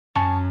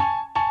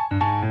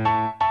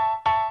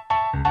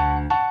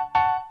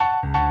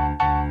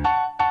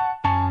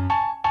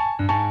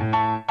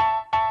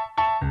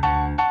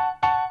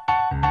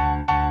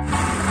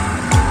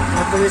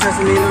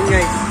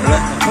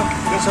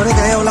Sorry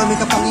kaya wala may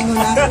kapangingon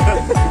na.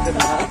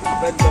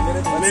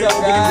 What's up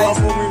guys?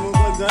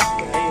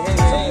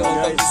 Hey,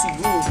 welcome to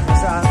Cebu.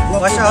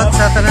 Wash out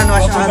sa tanan,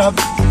 wash out.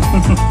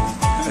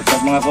 What's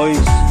up mga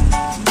koys?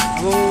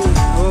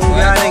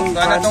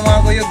 Gana itong mga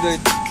kuyog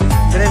dude.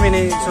 Kaya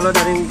mini sulod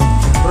na rin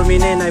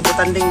bromine na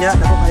ibutanding niya.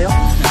 Dako kayo.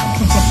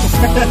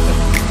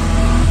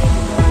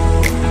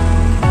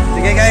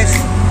 Sige guys.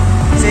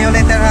 See you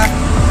later ha.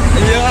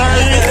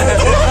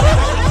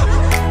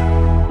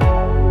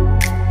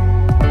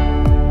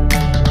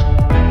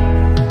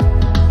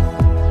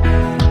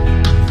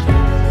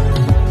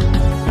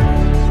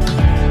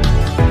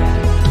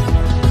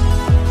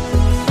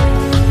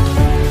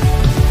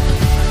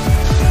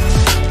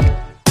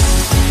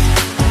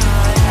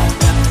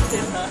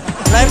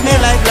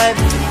 Live.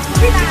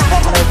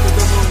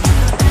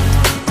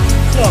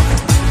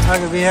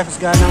 Aga bihak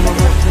ganang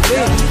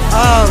mabuti.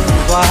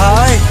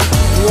 Bahay.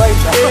 Rewind.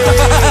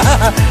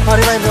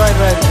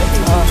 Rewind.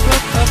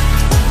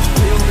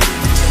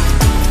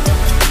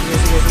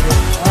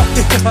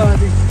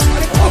 Sige.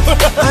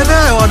 Ada,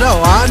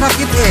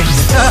 nakit eh.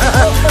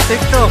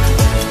 TikTok.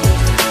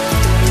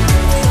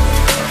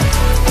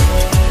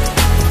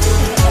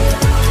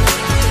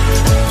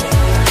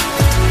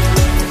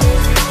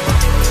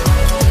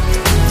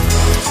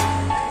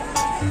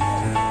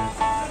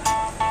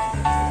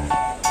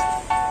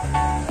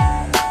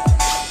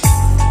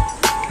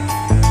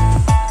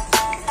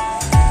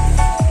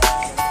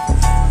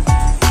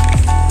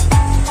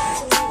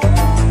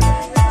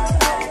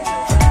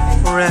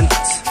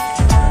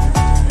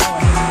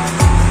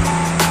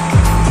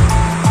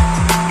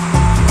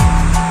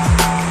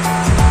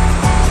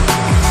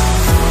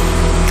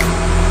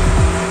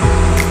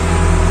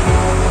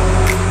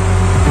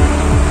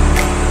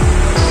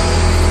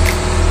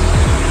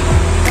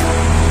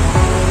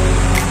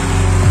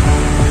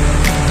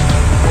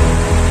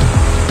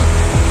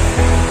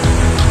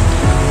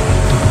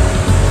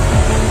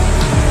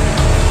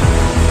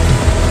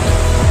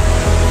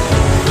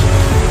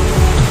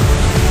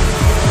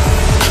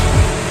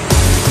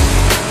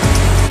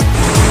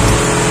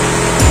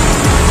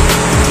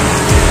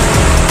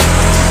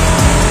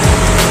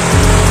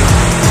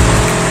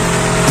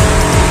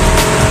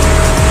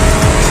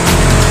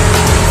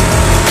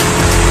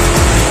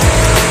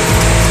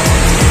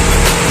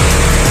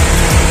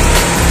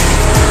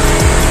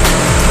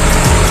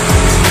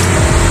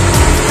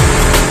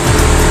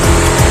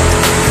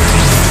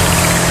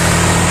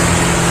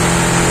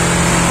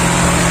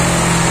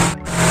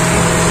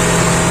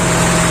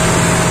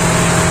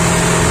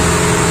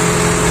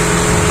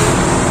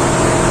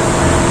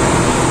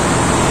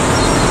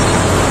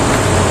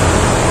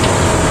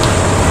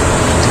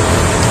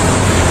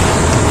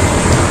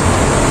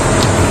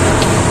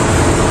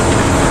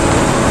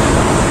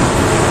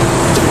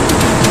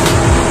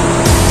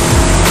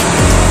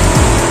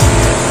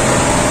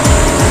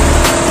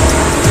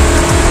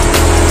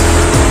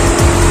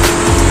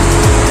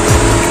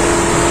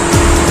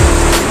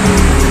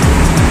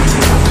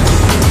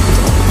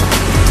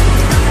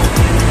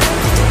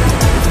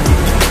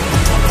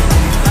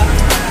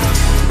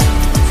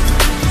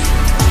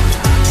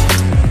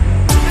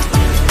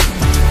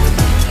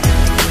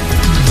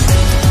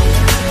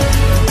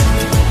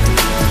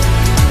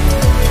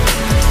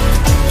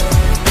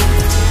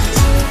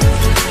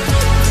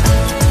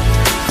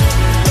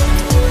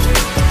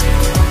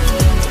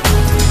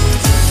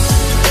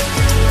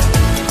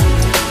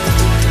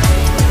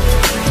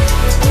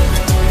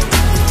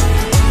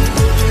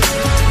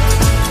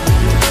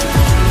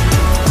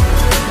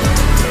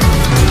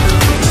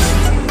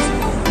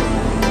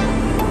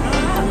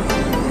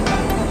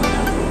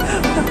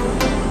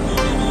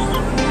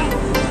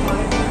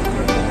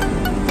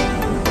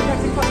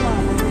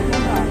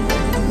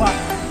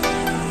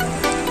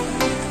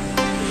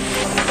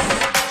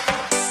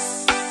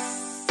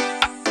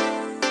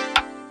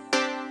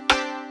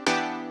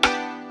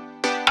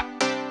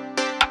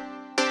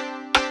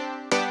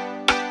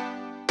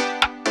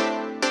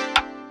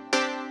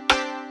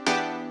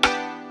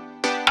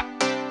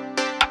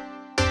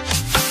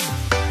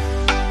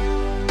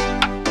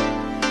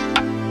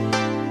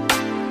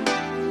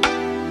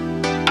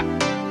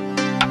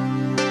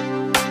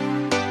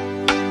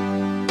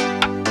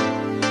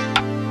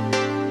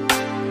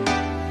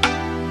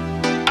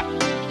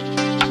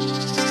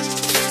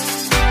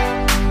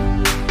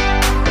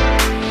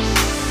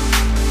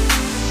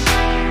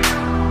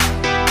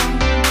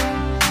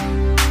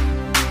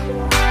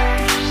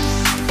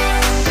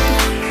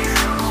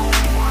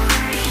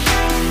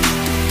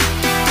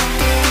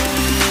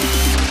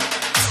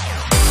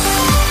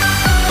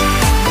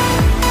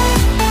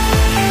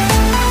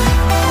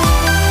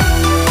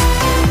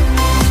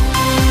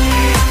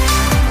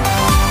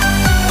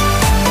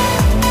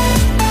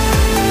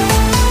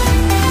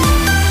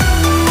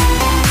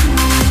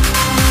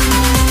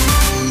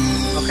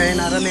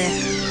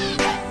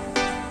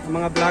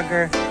 mga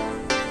vlogger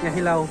nga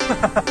hilaw.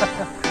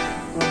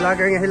 Mga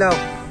vlogger nga hilaw.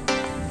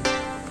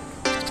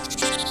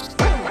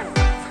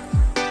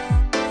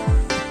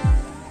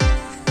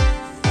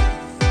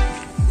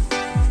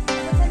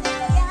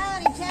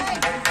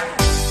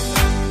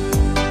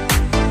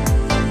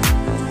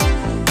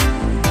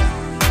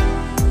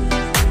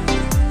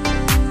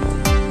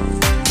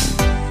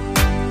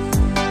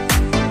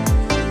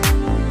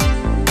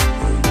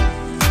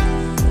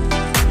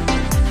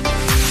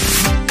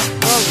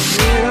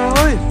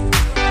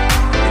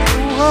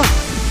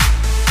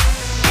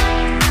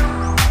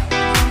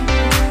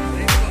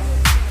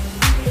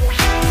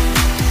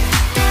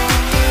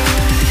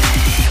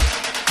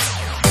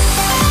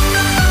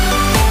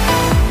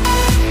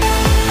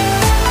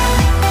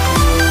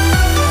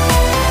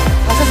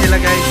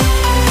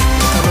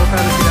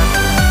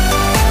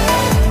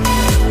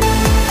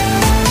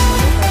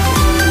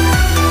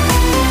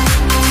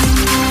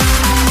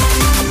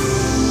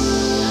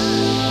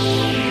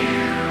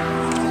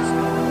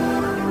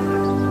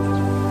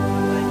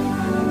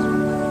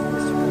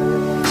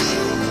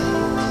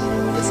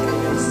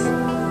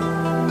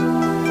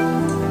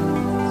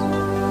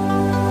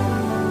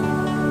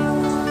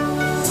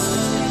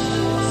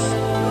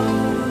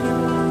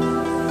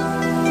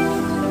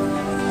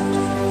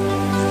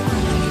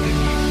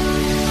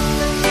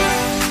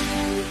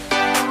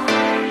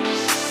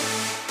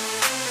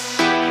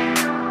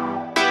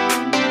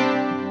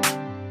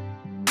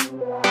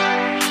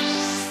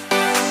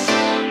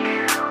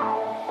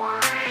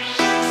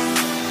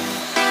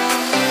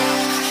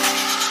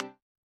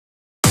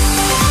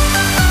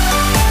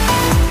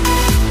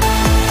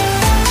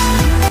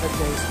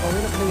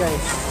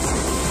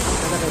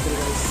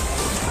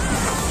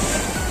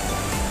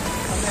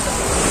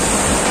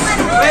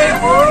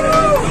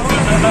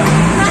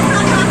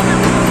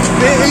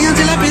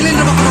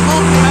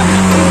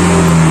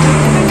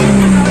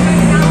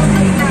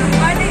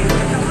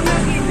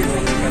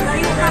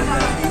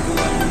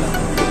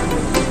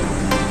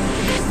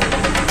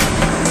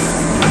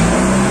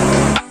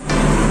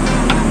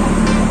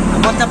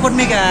 Pangita po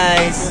mi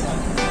guys.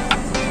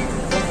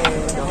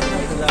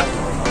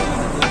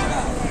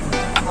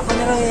 Ako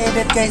nila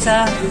i-edit guys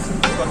ha.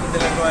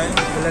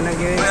 Wala nang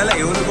gawin.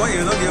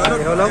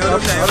 Ihulog.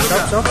 Okay.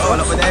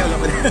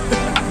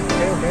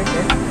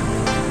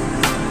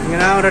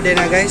 Nga na din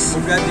na guys.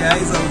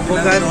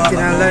 Bugad,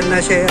 kinalan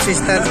na siya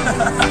assistant.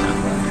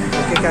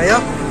 Okay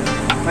kayo.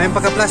 May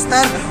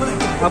pagka-plaster.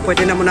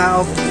 Pwede na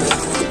muna off.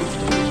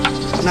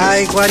 Na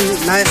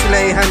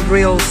sila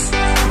handrails.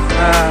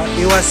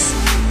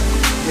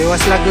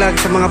 Iwas laglag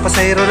sa mga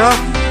pasahero no.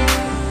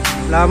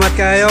 Salamat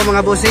kayo mga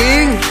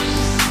busing.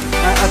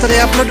 Ato na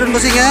i-upload dun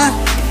busing ha.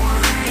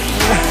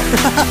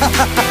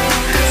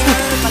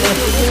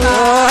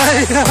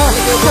 Ay,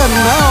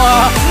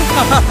 kanawa.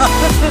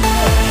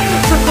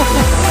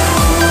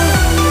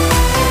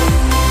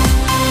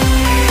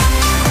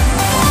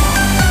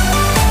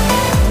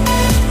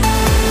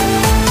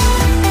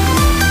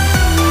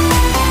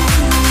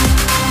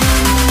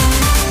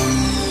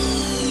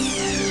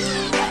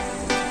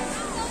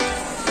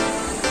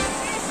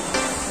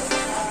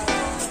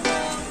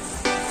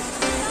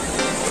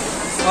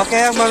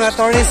 Okay, ang mga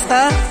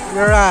turista,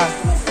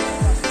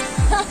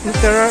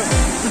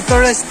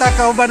 turista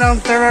ka ba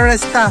ng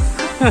terorista?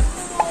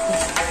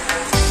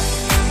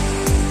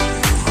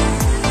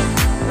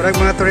 Parang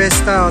mga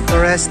turista o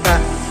turista.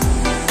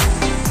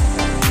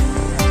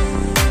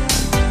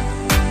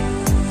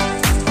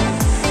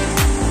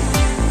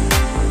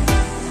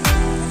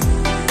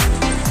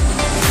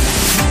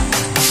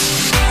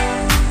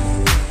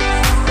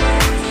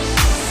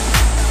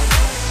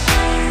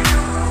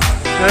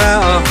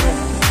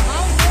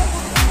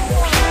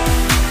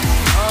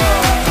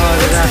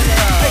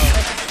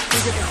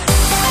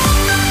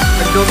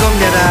 Dugong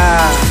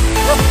dira.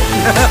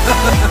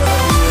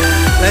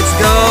 Let's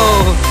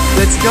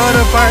go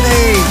to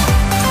party.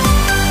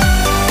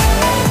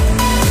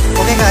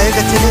 Okay kayo,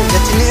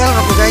 gachiniel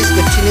ako guys,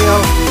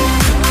 gachiniel.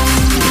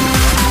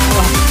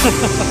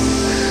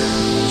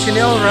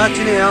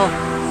 Chiniel.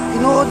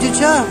 Inood yun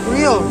siya,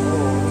 real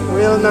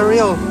na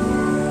real.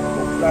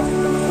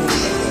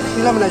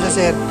 Pila man na siya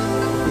sir?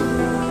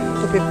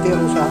 250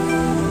 lang siya.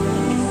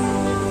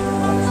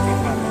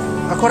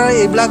 Ako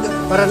rin i-vlog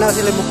para na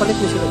sila bupalit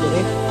na sila doon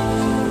eh.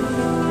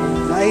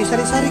 Ay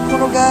sari-sari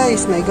ko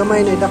guys,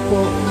 naigamay na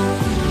idako.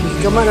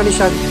 Gamay na ni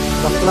siya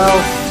baklaw.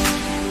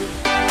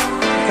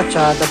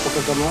 Katsada po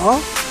kagama. Oh,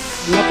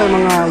 na tayo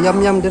mga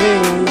yam-yam dire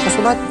yung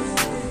kasulat.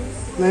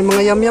 May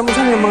mga yam-yam mo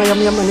yung mga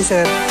yam-yam ani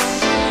sir.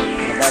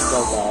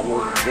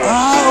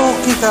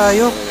 Okay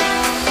kayo.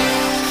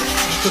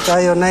 Okay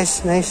kayo,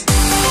 nice.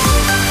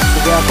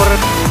 Sige ako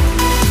rin.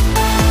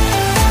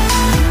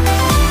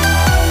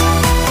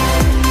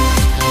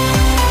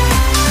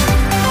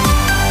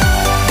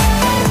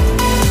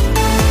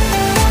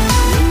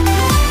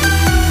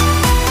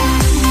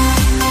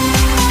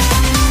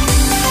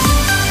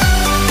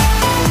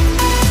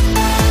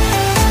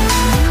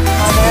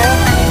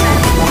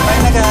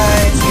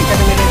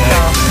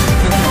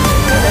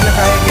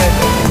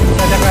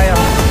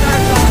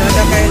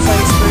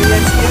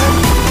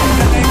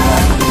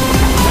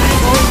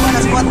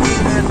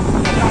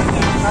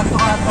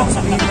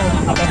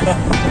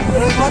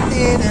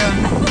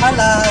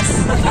 Alas.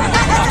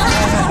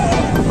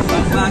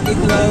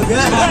 Makitlog.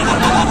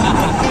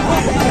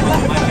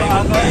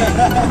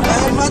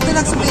 Ay, mati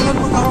lang sabihin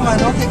mo ka man.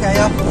 Okay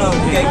kayo.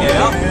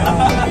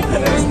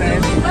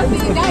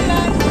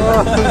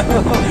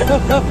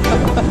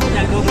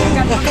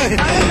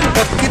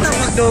 Kita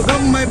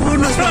magdogong, may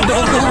bonus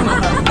magdogong.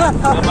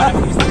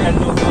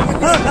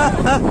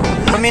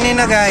 Brumini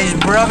na guys,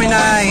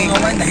 Brumini.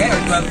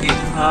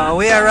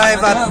 We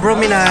arrive at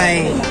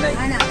Brumini.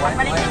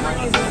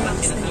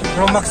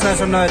 Promax na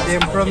sunod,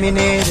 yung Pro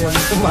Mini, yung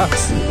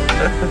Promax.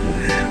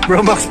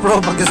 Promax Pro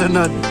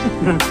pagkasunod.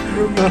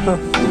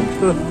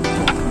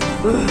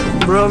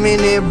 Pro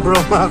Mini,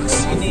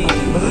 Promax.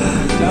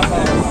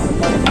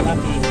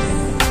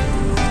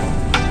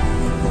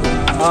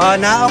 Oh,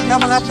 naok na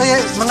mga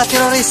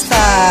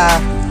terorista.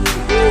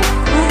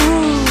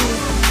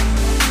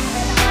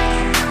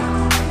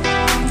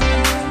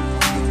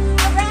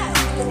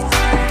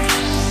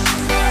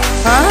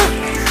 Ha?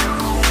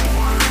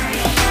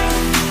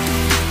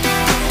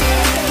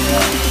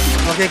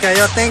 Okay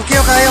kayo, thank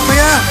you kayo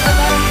kuya.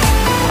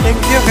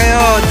 Thank you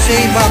kayo,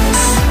 J-Box.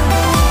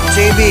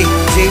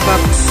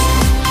 J-Box.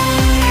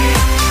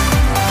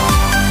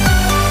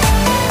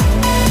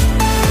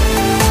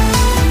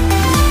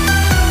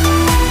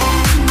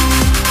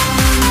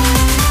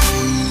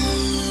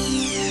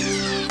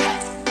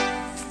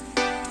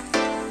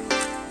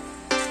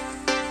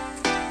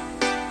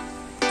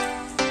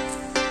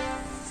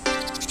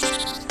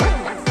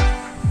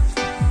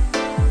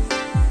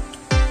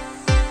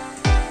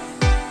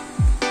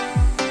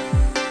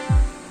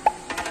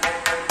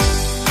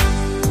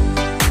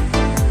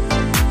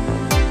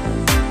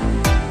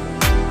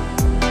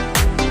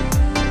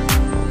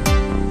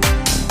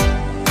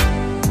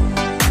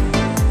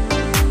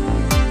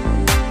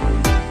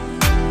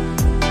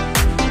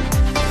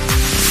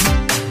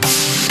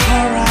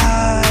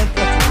 Alright,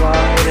 that's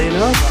wild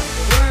enough.